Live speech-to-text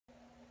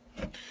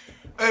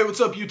Hey,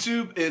 what's up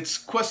YouTube? It's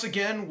Quest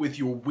again with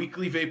your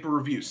weekly vapor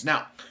reviews.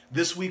 Now,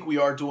 this week we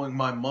are doing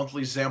my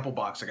monthly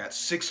Zamplebox. I got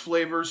 6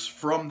 flavors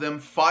from them,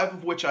 5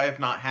 of which I have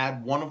not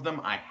had. 1 of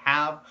them I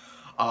have,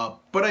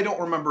 but I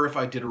don't remember if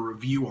I did a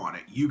review on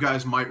it. You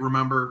guys might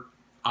remember.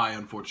 I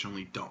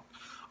unfortunately don't.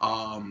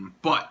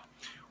 But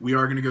we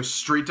are going to go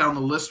straight down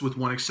the list with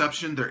one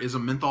exception. There is a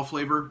menthol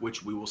flavor,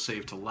 which we will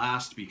save to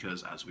last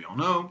because, as we all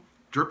know,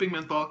 dripping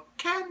menthol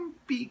can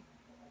be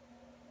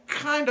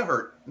kind of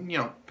hurt,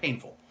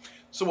 painful.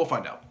 So we'll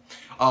find out.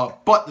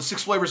 But the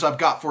 6 flavors I've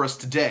got for us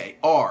today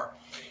are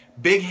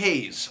Big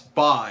Haze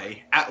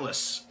by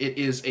Atlas. It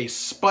is a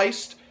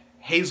spiced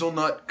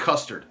hazelnut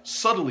custard.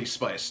 Subtly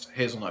spiced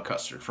hazelnut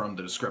custard from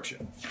the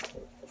description.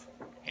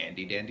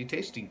 Handy dandy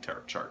tasting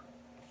chart.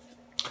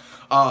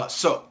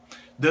 So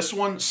this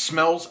one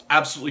smells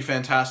absolutely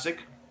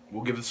fantastic.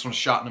 We'll give this one a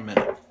shot in a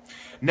minute.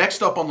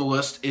 Next up on the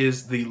list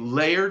is the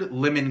Layered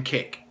Lemon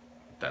Cake.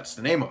 That's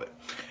the name of it.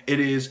 It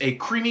is a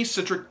creamy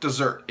citric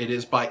dessert. It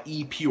is by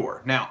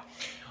ePure. Now,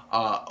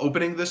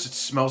 opening this, it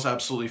smells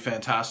absolutely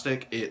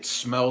fantastic. It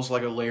smells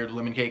like a layered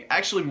lemon cake.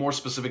 Actually, more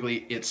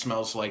specifically, it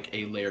smells like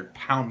a layered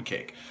pound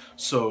cake.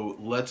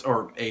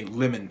 Or a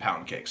lemon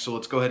pound cake. So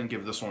let's go ahead and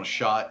give this one a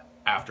shot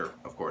after,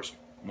 of course,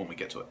 when we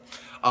get to it.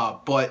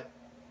 But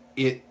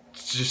it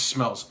just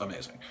smells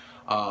amazing.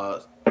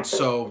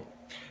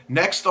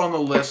 Next on the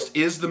list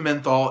is the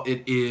menthol.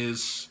 It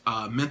is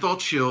Menthol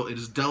Chill. It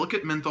is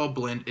Delicate Menthol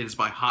Blend. It is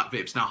by Hot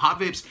Vapes. Now, Hot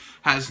Vapes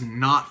has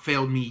not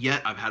failed me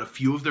yet. I've had a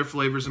few of their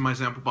flavors in my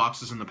sample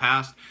boxes in the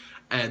past,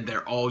 and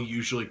they're all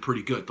usually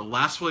pretty good. The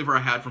last flavor I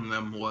had from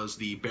them was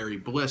the Berry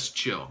Bliss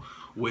Chill,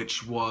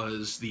 which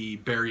was the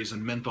berries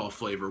and menthol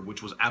flavor,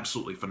 which was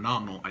absolutely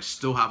phenomenal. I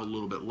still have a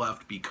little bit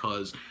left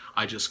because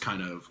I just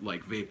kind of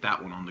like vape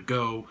that one on the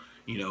go.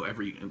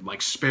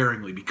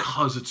 Sparingly,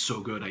 because it's so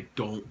good. I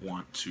don't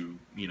want to,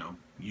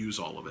 use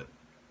all of it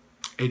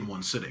in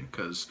one sitting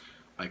because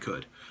I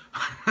could.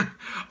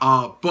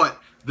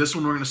 But this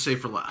one we're going to save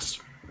for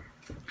last.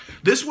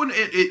 This one,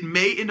 it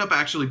may end up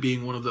actually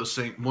being one of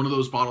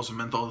those bottles of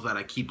menthol that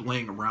I keep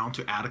laying around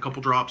to add a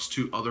couple drops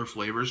to other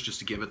flavors just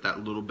to give it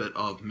that little bit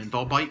of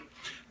menthol bite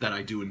that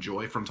I do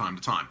enjoy from time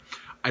to time.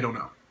 I don't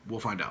know. We'll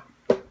find out.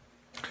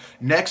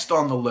 Next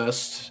on the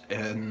list,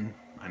 and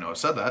I know I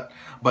said that,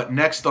 but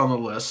next on the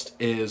list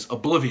is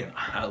Oblivion.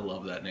 I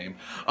love that name.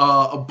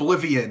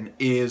 Oblivion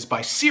is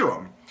by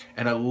Serum,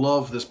 and I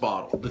love this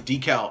bottle. The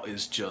decal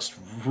is just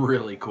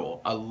really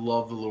cool. I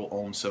love the little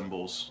ohm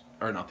symbols,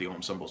 or not the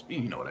ohm symbols,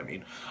 you know what I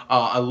mean.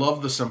 I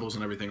love the symbols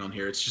and everything on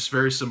here. It's just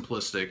very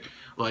simplistic.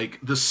 Like,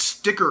 the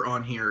sticker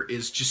on here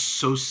is just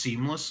so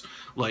seamless.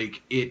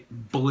 Like, it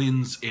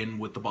blends in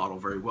with the bottle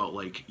very well.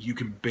 Like, you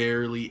can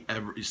barely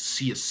ever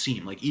see a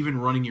seam. Like, even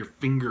running your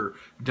finger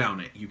down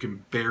it, you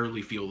can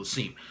barely feel the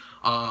seam.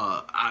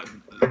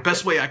 The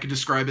best way I could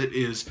describe it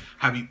is,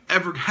 have you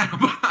ever had,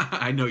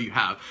 I know you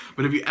have,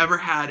 but have you ever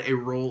had a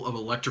roll of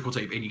electrical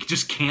tape and you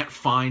just can't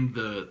find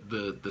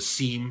the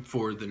seam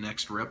for the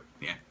next rip?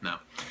 Yeah, no.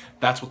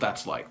 That's what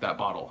that's like, that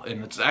bottle,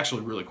 and it's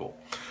actually really cool.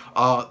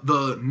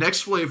 The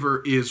next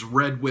flavor is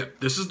Red Whip.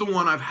 This is the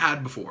one I've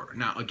had before.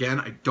 Now, again,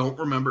 I don't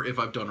remember if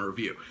I've done a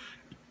review.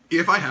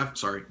 If I have,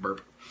 sorry,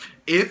 burp.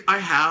 If I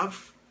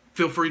have,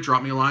 feel free to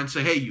drop me a line and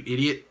say, hey, you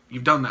idiot,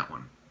 you've done that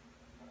one.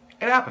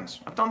 It happens.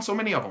 I've done so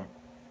many of them.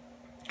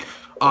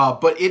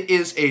 But it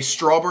is a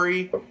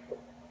strawberry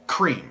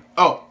cream.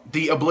 Oh,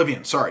 the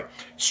Oblivion, sorry.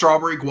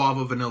 Strawberry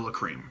guava vanilla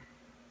cream.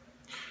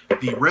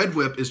 The Red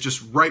Whip is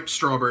just ripe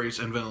strawberries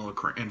and vanilla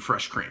cream and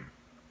fresh cream.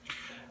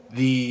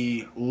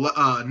 The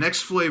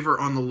next flavor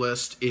on the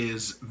list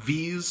is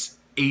Vees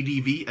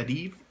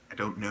Adv. I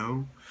don't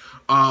know.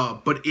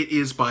 But it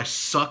is by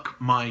Suck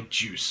My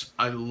Juice.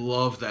 I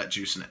love that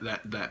juice,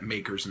 that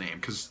maker's name,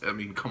 because, I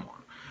mean, come on.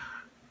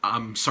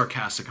 I'm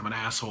sarcastic. I'm an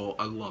asshole.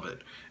 I love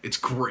it. It's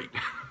great.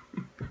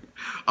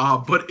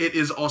 But it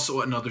is also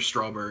another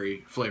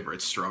strawberry flavor.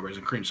 It's strawberries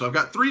and cream. So I've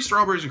got 3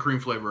 strawberries and cream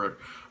flavor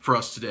for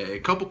us today.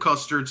 A couple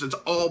custards. It's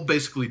all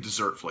basically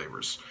dessert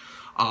flavors.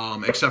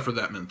 Except for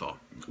that menthol,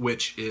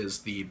 which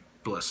is the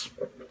Bliss.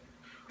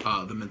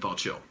 The Menthol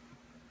Chill.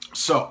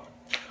 So,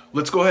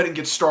 let's go ahead and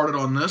get started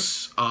on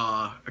this.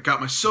 I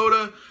got my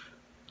soda.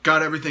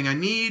 Got everything I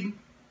need.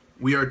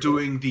 We are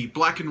doing the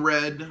Black and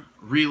Red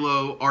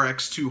Relo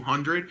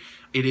RX200.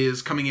 It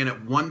is coming in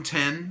at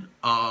 110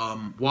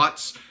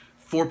 watts,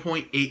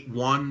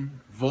 4.81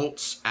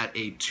 volts at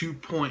a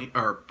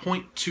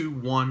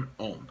 0.21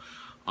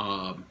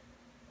 ohm.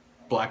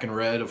 Black and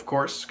red, of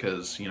course,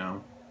 because,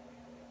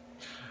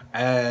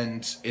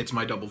 and it's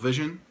my double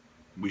vision.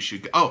 We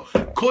should go. Oh,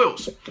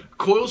 coils.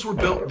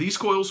 These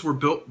coils were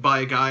built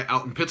by a guy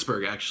out in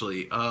Pittsburgh,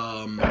 actually.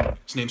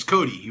 His name's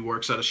Cody. He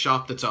works at a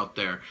shop that's out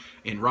there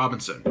in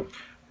Robinson.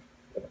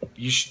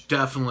 You should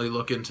definitely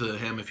look into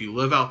him if you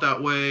live out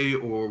that way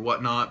or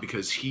whatnot,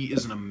 because he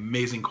is an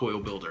amazing coil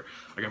builder.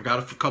 Like, I've got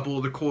a couple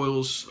of the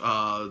coils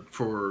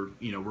for,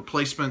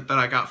 replacement that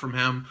I got from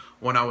him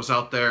when I was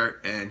out there,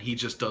 and he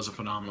just does a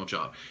phenomenal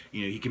job.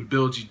 He can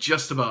build you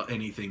just about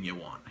anything you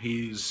want.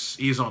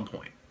 He's on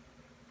point.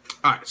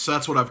 Alright, so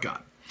that's what I've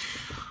got.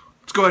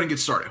 let's go ahead and get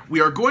started. We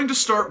are going to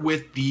start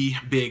with the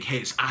Big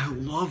Haze. I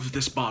love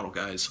this bottle,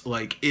 guys.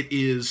 Like, it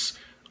is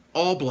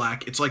all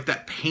black. It's like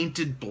that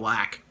painted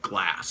black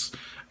glass.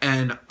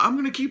 And I'm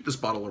going to keep this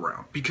bottle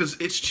around because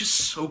it's just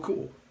so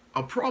cool.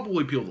 I'll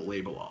probably peel the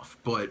label off,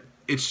 but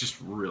it's just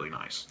really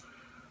nice.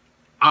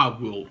 I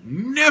will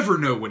never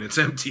know when it's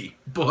empty,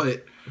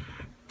 but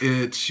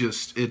it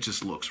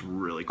just looks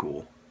really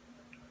cool.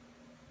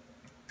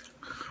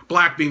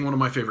 Black being one of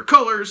my favorite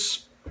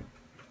colors,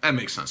 that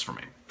makes sense for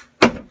me.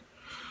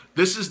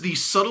 This is the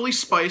subtly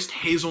spiced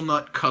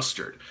hazelnut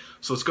custard.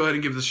 So let's go ahead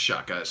and give this a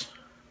shot, guys.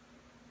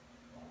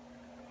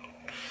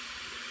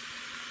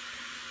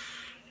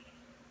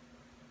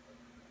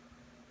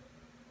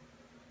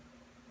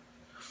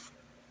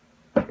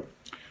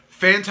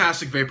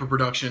 Fantastic vapor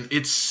production.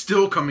 It's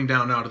still coming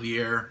down out of the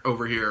air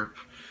over here.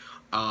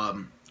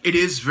 It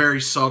is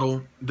very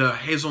subtle. The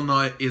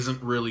hazelnut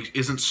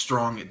isn't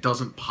strong. It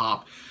doesn't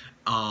pop.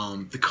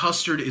 The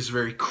custard is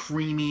very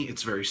creamy.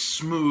 It's very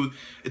smooth.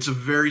 It's a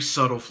very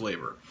subtle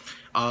flavor.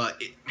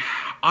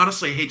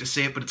 Honestly, I hate to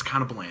say it, but it's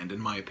kind of bland in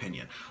my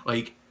opinion.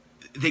 Like,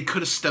 they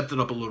could have stepped it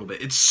up a little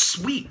bit. It's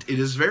sweet. It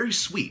is very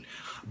sweet,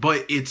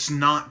 but it's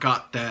not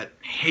got that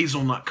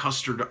hazelnut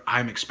custard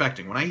I'm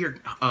expecting. When I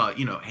hear,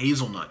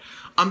 hazelnut,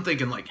 I'm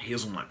thinking like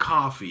hazelnut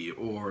coffee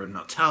or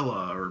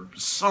Nutella or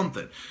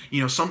something.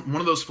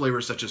 One of those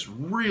flavors that's just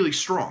really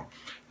strong.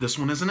 This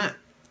one isn't it.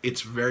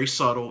 It's very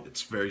subtle.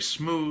 It's very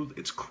smooth.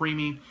 It's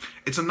creamy.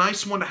 It's a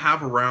nice one to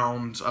have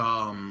around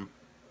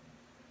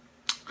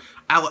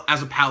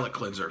as a palate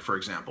cleanser, for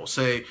example.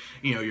 Say,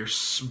 you're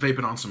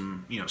vaping on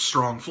some,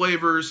 strong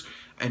flavors,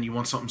 and you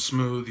want something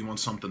smooth, you want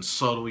something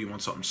subtle, you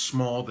want something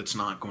small that's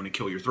not going to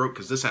kill your throat,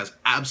 because this has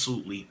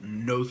absolutely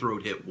no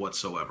throat hit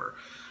whatsoever.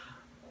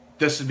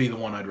 This would be the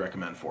one I'd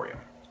recommend for you.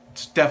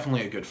 It's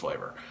definitely a good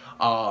flavor.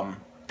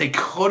 They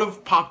could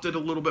have popped it a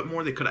little bit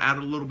more. They could have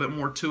added a little bit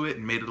more to it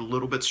and made it a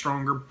little bit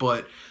stronger,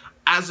 but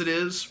as it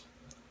is,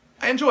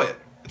 I enjoy it.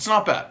 It's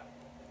not bad.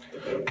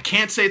 I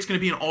can't say it's going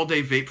to be an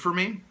all-day vape for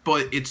me,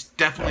 but it's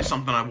definitely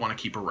something I want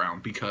to keep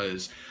around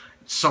because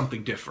it's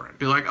something different.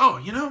 Be like, oh,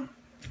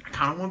 I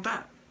kind of want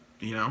that,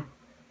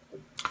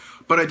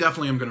 But I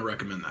definitely am going to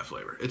recommend that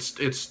flavor.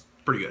 It's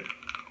pretty good.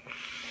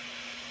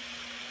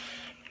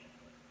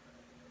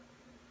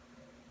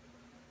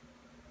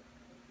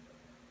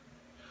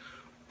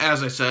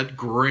 As I said,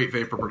 great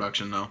vapor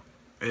production, though.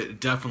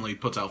 It definitely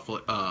puts out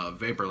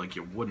vapor like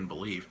you wouldn't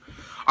believe.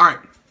 All right.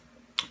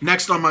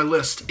 Next on my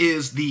list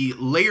is the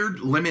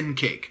Layered Lemon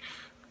Cake.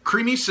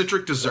 Creamy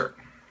citric dessert.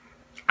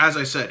 As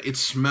I said, it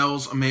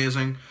smells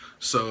amazing.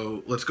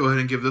 So let's go ahead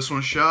and give this one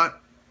a shot.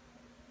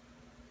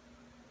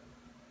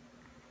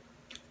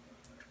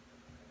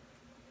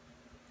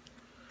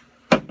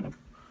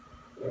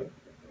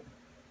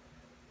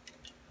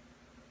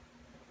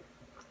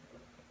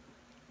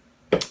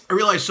 I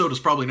realize soda's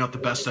probably not the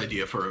best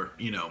idea for,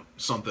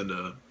 something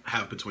to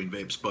have between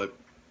vapes, but...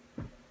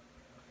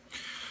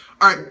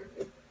 Alright.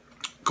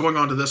 Going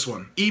on to this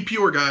one.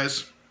 E-Pure,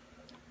 guys.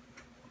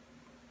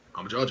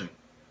 I'm judging.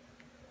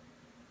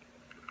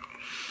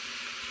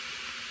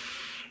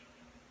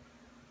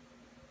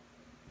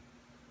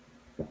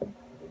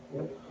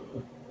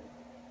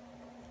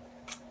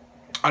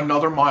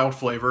 Another mild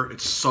flavor.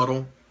 It's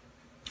subtle.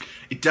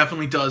 It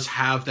definitely does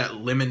have that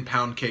lemon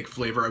pound cake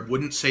flavor. I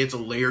wouldn't say it's a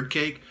layered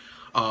cake,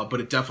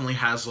 but it definitely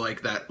has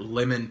like that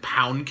lemon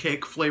pound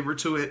cake flavor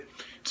to it.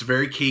 It's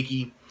very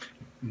cakey.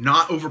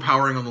 Not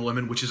overpowering on the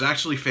lemon, which is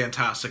actually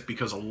fantastic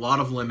because a lot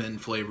of lemon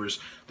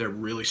flavors, they're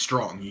really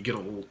strong. You get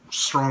a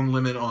strong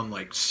lemon on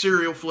like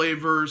cereal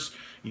flavors,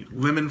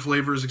 lemon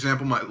flavors.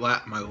 Example, my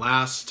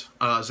last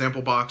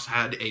Zamplebox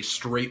had a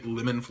straight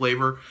lemon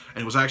flavor,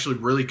 and it was actually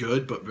really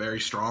good, but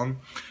very strong.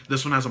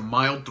 This one has a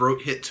mild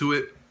throat hit to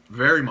it,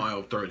 very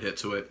mild throat hit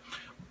to it,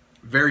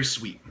 very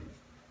sweet.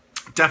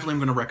 Definitely I'm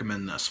going to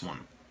recommend this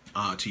one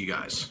to you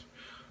guys.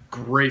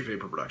 Great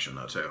vapor production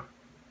though too.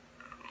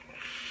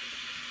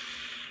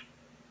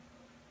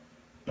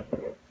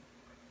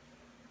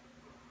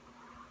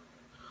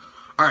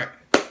 Alright,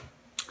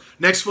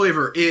 next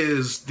flavor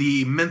is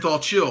the Menthol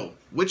Chill,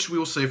 which we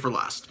will save for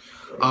last.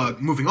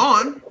 Moving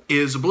on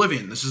is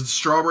Oblivion. This is the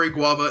strawberry,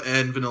 guava,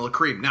 and vanilla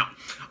cream. Now,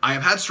 I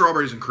have had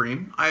strawberries and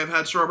cream. I have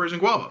had strawberries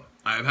and guava.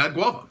 I have had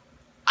guava.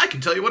 I can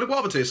tell you what a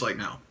guava tastes like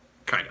now.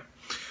 Kind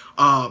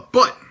of.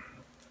 But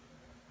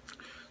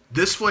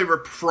this flavor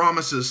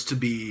promises to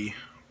be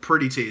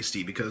pretty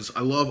tasty because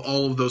I love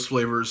all of those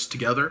flavors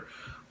together,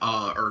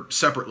 or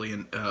separately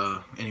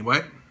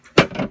anyway.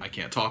 I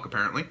can't talk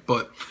apparently,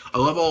 but I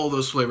love all of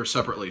those flavors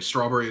separately.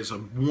 Strawberry is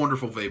a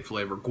wonderful vape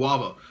flavor.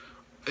 Guava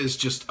is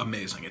just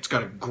amazing. It's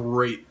got a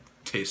great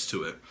taste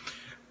to it.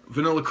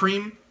 Vanilla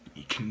cream,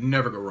 you can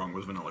never go wrong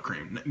with vanilla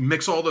cream.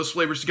 Mix all those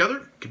flavors together,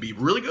 it could be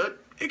really good,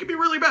 it could be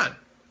really bad.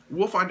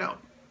 We'll find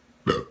out.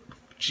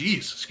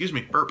 Jeez, excuse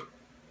me, burp.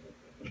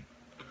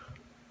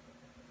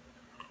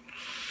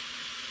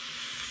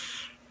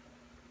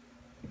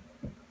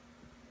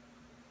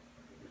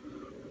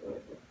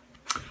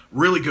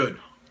 Really good.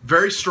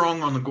 Very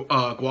strong on the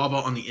guava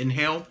on the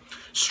inhale,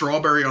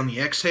 strawberry on the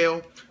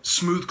exhale,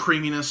 smooth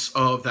creaminess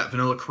of that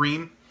vanilla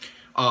cream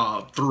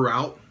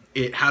throughout.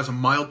 It has a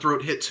mild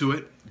throat hit to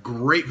it,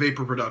 great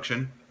vapor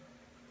production.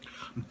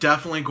 I'm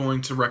definitely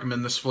going to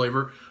recommend this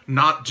flavor,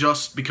 not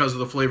just because of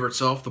the flavor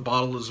itself. The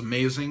bottle is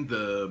amazing.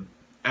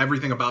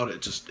 Everything about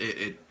it just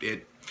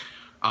it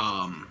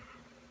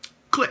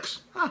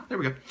clicks. Ah, there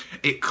we go.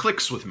 It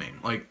clicks with me.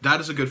 Like, that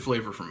is a good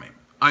flavor for me.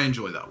 I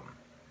enjoy that one.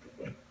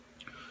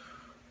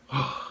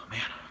 Oh,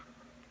 man.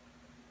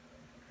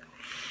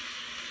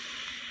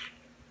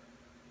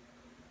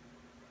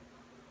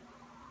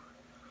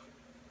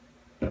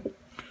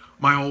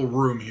 My whole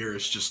room here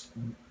is just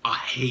a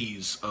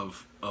haze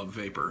of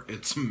vapor.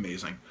 It's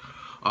amazing.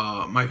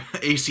 My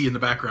AC in the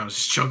background is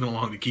just chugging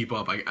along to keep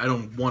up. I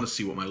don't want to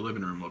see what my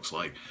living room looks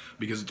like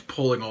because it's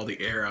pulling all the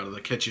air out of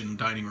the kitchen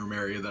dining room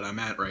area that I'm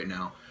at right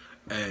now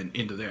and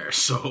into there.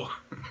 So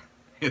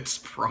it's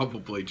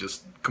probably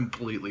just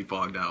completely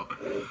fogged out.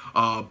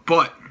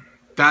 But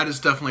that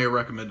is definitely a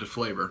recommended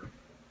flavor.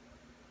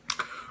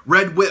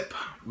 Red Whip,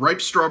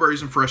 ripe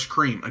strawberries and fresh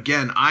cream.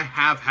 Again, I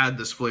have had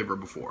this flavor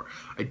before.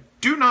 I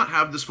do not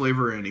have this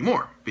flavor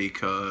anymore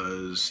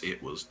because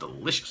it was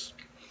delicious.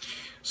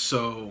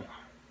 So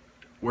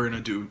we're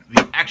going to do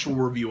the actual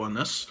review on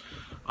this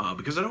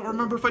because I don't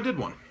remember if I did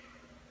one.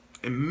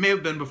 It may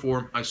have been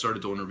before I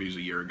started doing reviews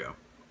a year ago.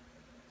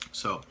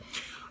 So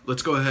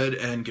let's go ahead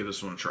and give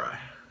this one a try.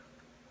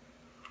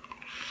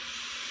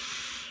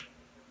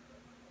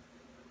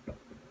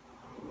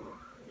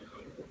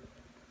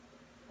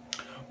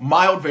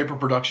 Mild vapor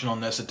production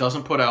on this. It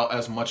doesn't put out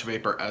as much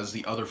vapor as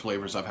the other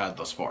flavors I've had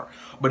thus far,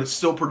 but it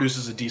still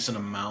produces a decent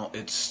amount.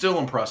 It's still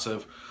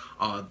impressive.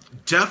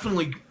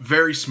 Definitely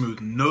very smooth,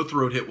 no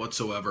throat hit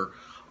whatsoever,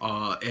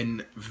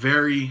 and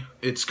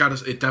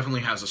it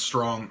definitely has a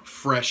strong,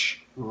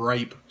 fresh,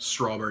 ripe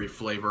strawberry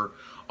flavor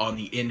on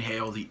the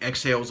inhale. The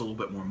exhale is a little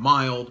bit more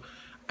mild,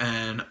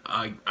 and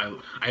I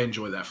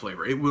enjoy that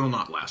flavor. It will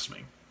not last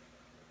me.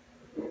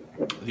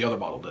 The other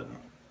bottle didn't.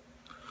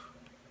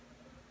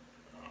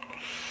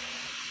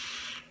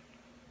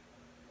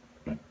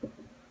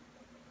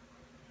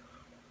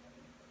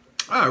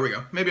 Oh, there we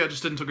go. Maybe I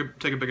just didn't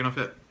take a big enough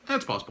hit.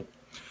 That's possible.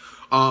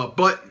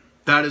 But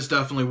that is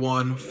definitely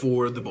one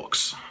for the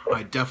books.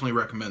 I definitely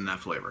recommend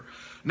that flavor.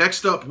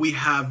 Next up, we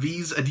have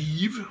Vees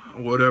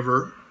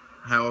Adv,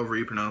 however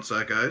you pronounce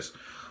that, guys.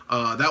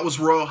 That was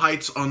Royal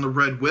Heights on the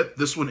Red Whip.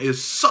 This one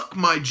is Suck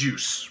My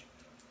Juice.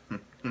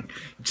 You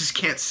just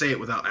can't say it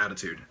without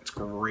attitude. It's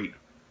great.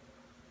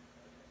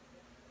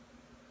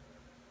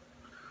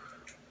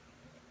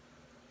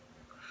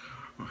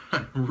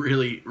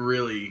 Really,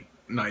 really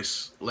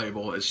nice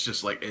label. It's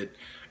just like it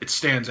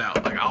stands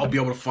out. Like, I'll be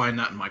able to find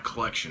that in my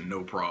collection,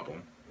 no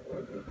problem.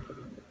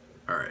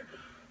 All right,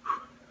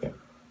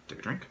 take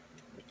a drink.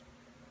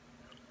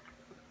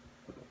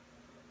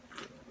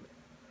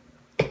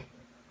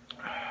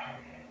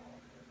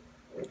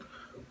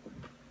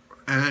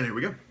 And here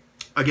we go.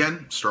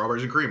 Again,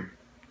 strawberries and cream.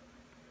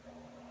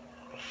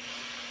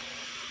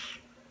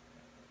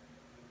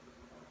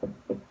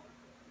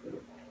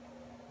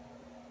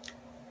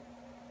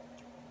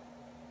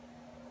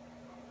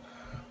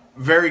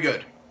 Very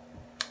good.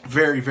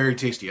 Very, very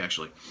tasty,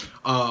 actually.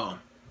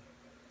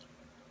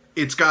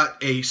 It's got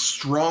a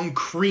strong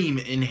cream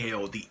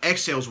inhale. The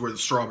exhale is where the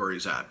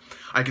strawberry's at.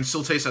 I can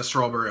still taste that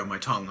strawberry on my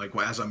tongue. Like,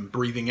 as I'm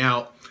breathing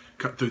out,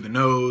 cut through the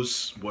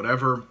nose,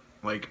 whatever.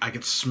 Like, I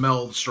can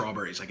smell the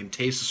strawberries. I can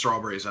taste the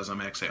strawberries as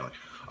I'm exhaling.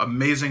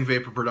 Amazing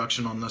vapor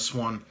production on this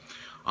one.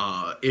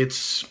 It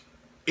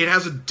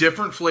has a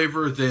different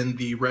flavor than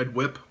the Red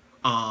Whip.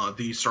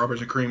 The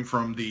strawberries and cream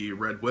from the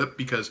Red Whip,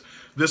 because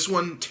this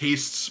one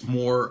tastes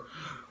more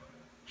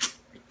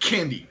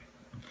candy.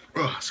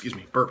 Ugh, excuse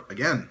me, burp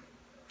again.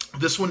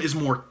 This one is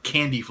more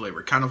candy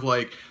flavor, kind of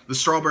like the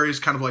strawberries,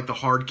 kind of like the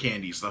hard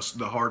candies,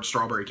 the hard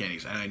strawberry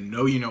candies. And I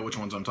know you know which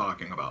ones I'm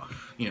talking about.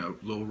 You know,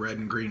 little red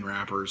and green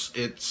wrappers.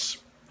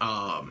 It's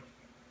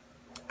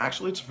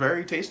actually, it's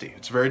very tasty.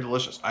 It's very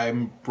delicious.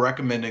 I'm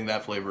recommending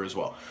that flavor as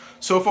well.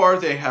 So far,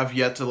 they have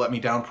yet to let me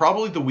down.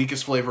 Probably the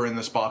weakest flavor in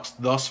this box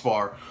thus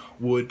far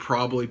would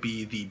probably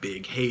be the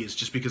Big Haze,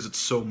 just because it's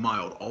so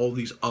mild. All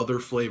these other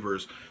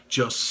flavors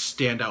just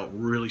stand out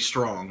really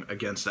strong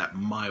against that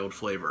mild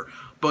flavor.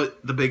 But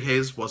the Big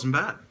Haze wasn't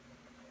bad.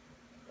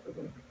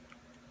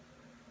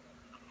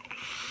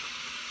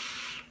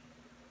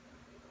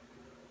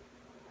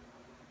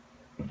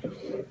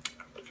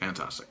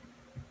 Fantastic.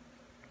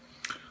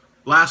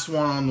 Last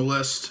one on the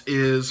list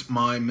is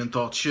my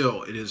Menthol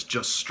Chill. It is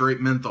just straight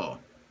menthol.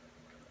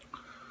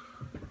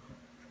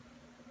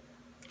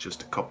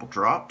 Just a couple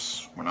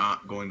drops. We're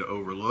not going to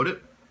overload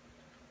it.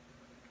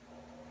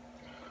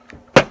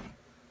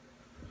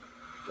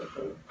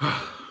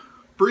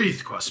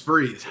 Breathe, Quest,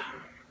 breathe.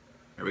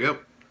 There we go.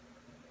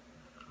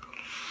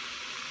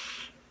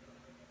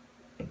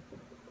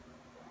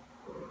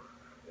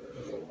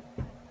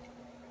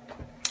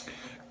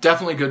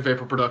 Definitely good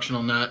vapor production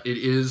on that. It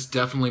is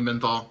definitely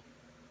menthol.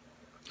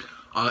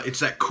 It's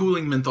that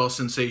cooling menthol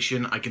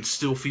sensation. I can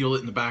still feel it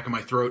in the back of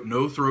my throat.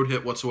 No throat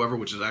hit whatsoever,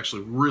 which is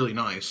actually really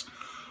nice.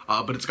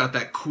 But it's got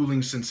that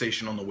cooling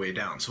sensation on the way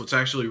down. So it's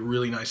actually a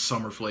really nice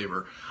summer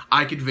flavor.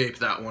 I could vape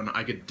that one.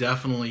 I could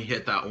definitely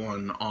hit that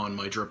one on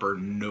my dripper,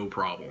 no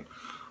problem.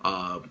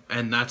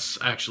 And that's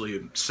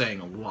actually saying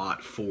a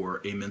lot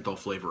for a menthol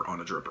flavor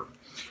on a dripper.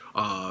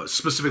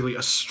 Specifically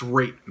a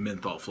straight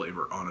menthol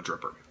flavor on a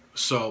dripper.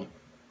 So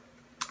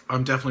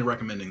I'm definitely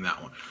recommending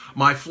that one.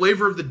 My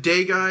flavor of the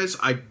day, guys,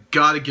 I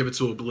gotta give it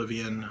to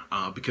Oblivion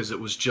because it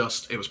was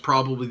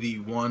probably the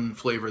one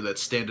flavor that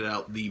stood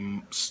out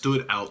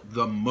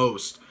the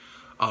most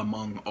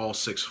among all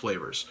 6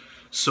 flavors.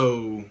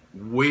 So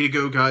way to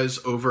go, guys,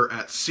 over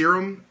at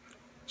Serum,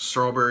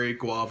 Strawberry,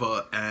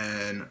 Guava,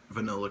 and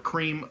Vanilla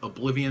Cream.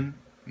 Oblivion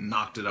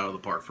knocked it out of the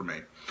park for me.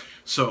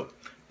 So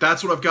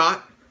that's what I've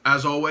got.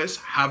 As always,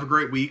 have a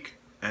great week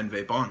and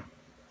vape on.